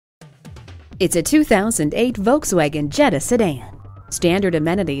It's a 2008 Volkswagen Jetta Sedan. Standard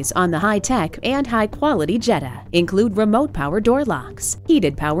amenities on the high-tech and high-quality Jetta include remote power door locks,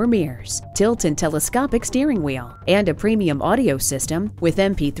 heated power mirrors, tilt and telescopic steering wheel, and a premium audio system with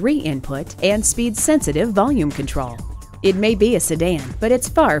MP3 input and speed-sensitive volume control. It may be a sedan, but it's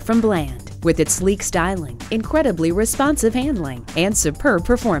far from bland, with its sleek styling, incredibly responsive handling, and superb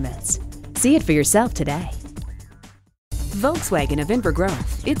performance. See it for yourself today. Volkswagen of Inver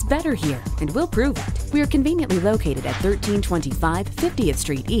Grove. It's better here, and we'll prove it. We are conveniently located at 1325 50th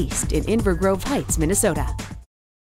Street East in Inver-Grove-Heights, Minnesota.